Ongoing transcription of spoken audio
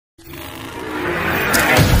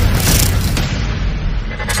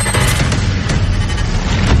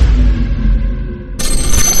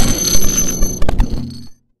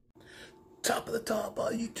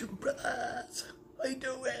How you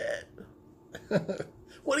doing?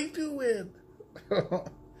 What are you doing?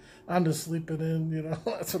 I'm just sleeping in, you know.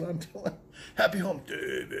 That's what I'm doing. Happy hump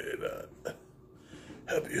day, man.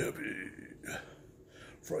 Happy.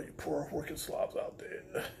 For all you poor working slobs out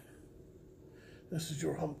there. This is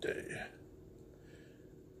your hump day.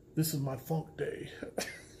 This is my funk day.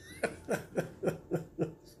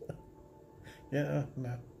 Yeah,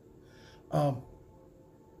 no.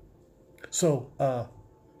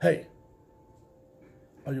 Hey,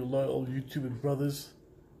 all you loyal YouTube brothers,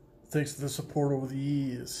 thanks for the support over the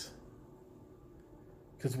years.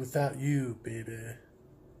 Because without you, baby,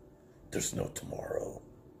 there's no tomorrow.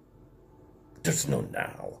 There's no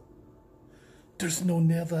now. There's no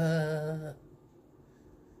never.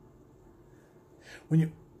 When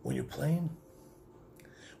you're playing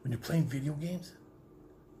video games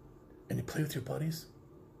and you play with your buddies,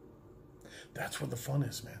 that's where the fun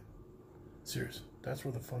is, man. Serious. That's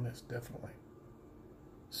where the fun is, definitely.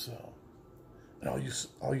 So, and all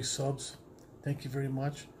you subs, thank you very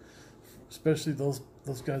much. Especially those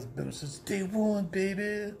guys have been there since day one,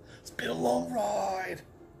 baby. It's been a long ride.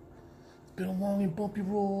 It's been a long and bumpy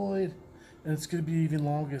ride. And it's gonna be even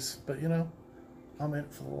longest. But you know, I'm in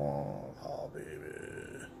it for the long haul, baby.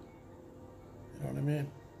 You know what I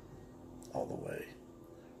mean? All the way.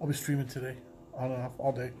 I'll be streaming today, on and off,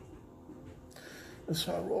 all day. That's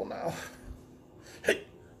how I roll now. Hey,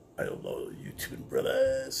 I love YouTube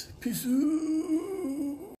brothers. Peace out.